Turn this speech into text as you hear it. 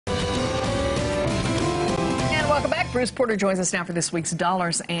Bruce Porter joins us now for this week's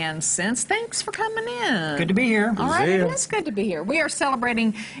Dollars and Cents. Thanks for coming in. Good to be here. All right, it is good to be here. We are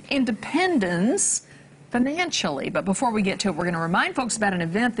celebrating independence financially, but before we get to it, we're going to remind folks about an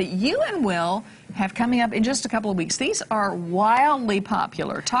event that you and Will have coming up in just a couple of weeks. These are wildly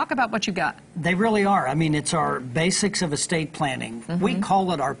popular. Talk about what you got. They really are. I mean, it's our basics of estate planning. We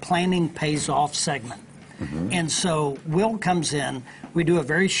call it our planning pays off segment. And so Will comes in, we do a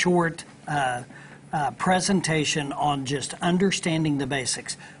very short presentation on just understanding the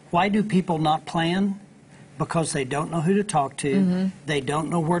basics. Why do people not plan? Because they don't know who to talk to, they don't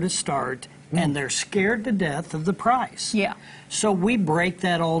know where to start, and they're scared to death of the price. Yeah. So we break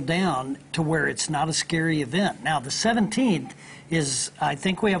that all down to where it's not a scary event. Now, the 17th is, I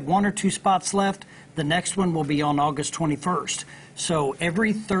think we have 1 or 2 spots left. The next one will be on August 21st. So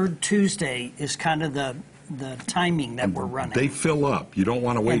every third Tuesday is kind of the timing that we're running. They fill up. You don't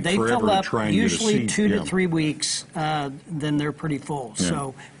want to wait forever to try and get a seat. Usually 2 to 3 weeks, then they're pretty full.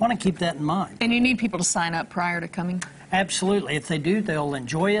 So want to keep that in mind. And you need people to sign up prior to coming? Absolutely. If they do, they'll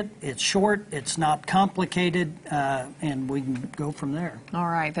enjoy it. It's short, it's not complicated, and we can go from there. All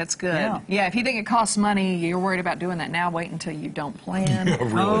right, that's good. Yeah, if you think it costs money, you're worried about doing that now, wait until you don't plan.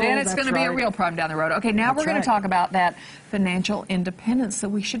 Really? Then it's going to be a real problem down the road. Okay, now we're going to talk about that financial independence that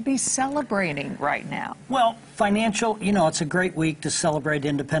we should be celebrating right now. Well, financial, you know, it's a great week to celebrate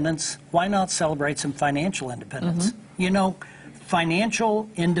independence. Why not celebrate some financial independence? You know, financial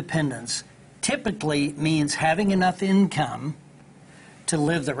independence typically means having enough income to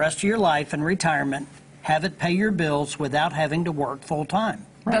live the rest of your life in retirement, have it pay your bills without having to work full time.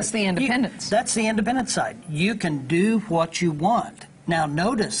 That's the independence. That's the independent side. You can do what you want. Now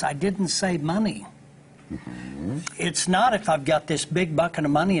notice, I didn't say money. It's not if I've got this big bucket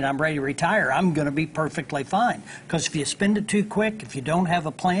of money and I'm ready to retire, I'm going to be perfectly fine. Because if you spend it too quick, if you don't have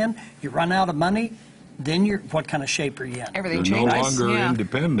a plan, you run out of money, then what kind of shape are you in? Everything You're changes. no longer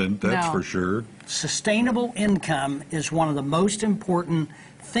independent, that's for sure. Sustainable income is one of the most important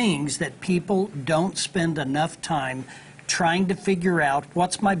things that people don't spend enough time trying to figure out.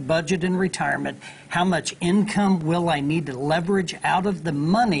 What's my budget in retirement? How much income will I need to leverage out of the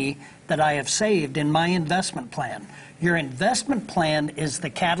money that I have saved in my investment plan? Your investment plan is the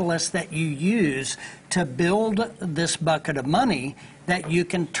catalyst that you use to build this bucket of money that you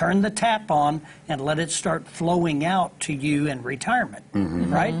can turn the tap on and let it start flowing out to you in retirement,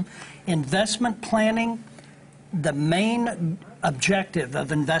 right? Investment planning, the main objective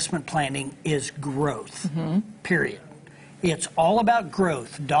of investment planning is growth, period. It's all about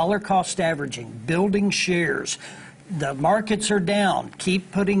growth, dollar cost averaging, building shares. The markets are down,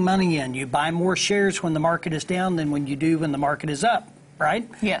 keep putting money in. You buy more shares when the market is down than when you do when the market is up, right?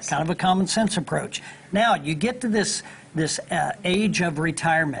 Yes. Kind of a common sense approach. Now, you get to this age of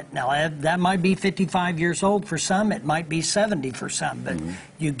retirement. Now, that might be 55 years old for some, it might be 70 for some, but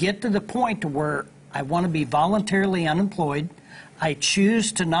you get to the point to where I want to be voluntarily unemployed, I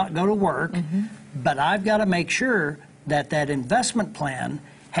choose to not go to work, but I've got to make sure that that investment plan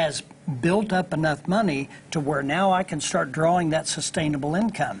has built up enough money to where now I can start drawing that sustainable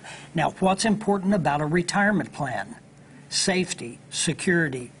income. Now, what's important about a retirement plan? Safety,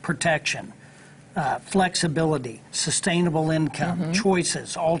 security, protection, flexibility, sustainable income,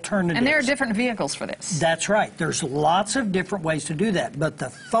 choices, alternatives. And there are different vehicles for this. That's right. There's lots of different ways to do that, but the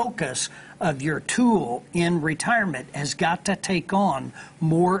focus of your tool in retirement has got to take on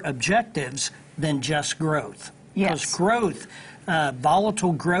more objectives than just growth. Yes. Because growth,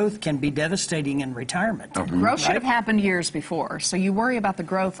 volatile growth can be devastating in retirement. Growth should have happened years before, so you worry about the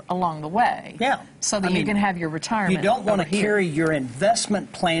growth along the way. Yeah. So that you can have your retirement. You don't want to over here. carry your investment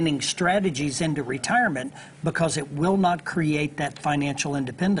planning strategies into retirement because it will not create that financial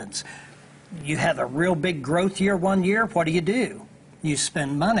independence. You have a real big growth year one year, what do? You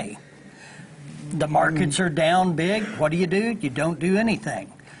spend money. The markets are down big, what do? You don't do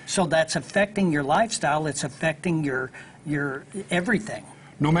anything. So that's affecting your lifestyle, it's affecting your everything.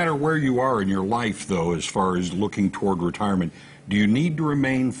 No matter where you are in your life, though, as far as looking toward retirement, do you need to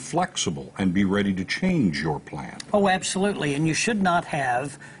remain flexible and be ready to change your plan? Oh, absolutely. And you should not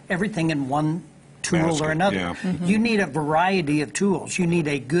have everything in one tool or another. You need a variety of tools. You need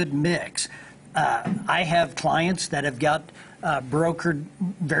a good mix. I have clients that have got brokered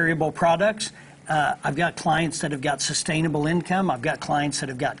variable products. I've got clients that have got sustainable income. I've got clients that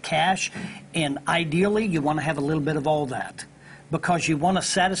have got cash. And ideally, you want to have a little bit of all that because you want to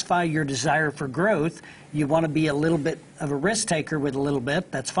satisfy your desire for growth. You want to be a little bit of a risk taker with a little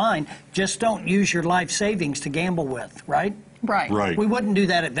bit. That's fine. Just don't use your life savings to gamble with, right? Right. Right. We wouldn't do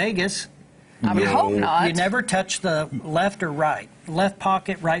that at Vegas. I would hope not. You never touch the left or right. Left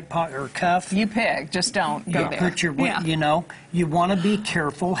pocket, right pocket, or cuff. You pick, just don't go there. Put your, Yeah. you know, you want to be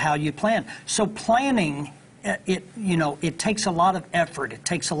careful how you plan. So planning, it takes a lot of effort. It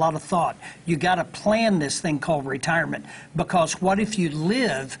takes a lot of thought. You got to plan this thing called retirement, because what if you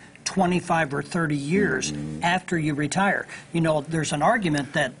live 25 or 30 years after you retire? You know, there's an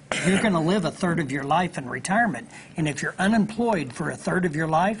argument that you're going to live a third of your life in retirement, and if you're unemployed for a third of your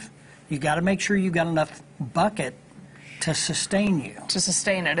life, you got to make sure you got enough bucket to sustain you. To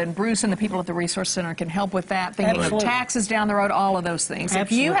sustain it. And Bruce and the people at the Resource Center can help with that, thinking of Absolutely. taxes down the road, all of those things. If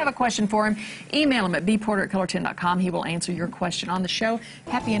Absolutely. you have a question for him, email him at bporter@color10.com. He will answer your question on the show.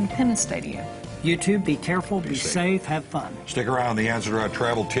 Happy Independence Day to you. You too, be careful, be safe, have fun. Stick around. The Answer to Our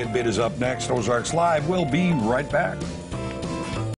Travel Tidbit is up next. Ozarks Live. We'll be right back.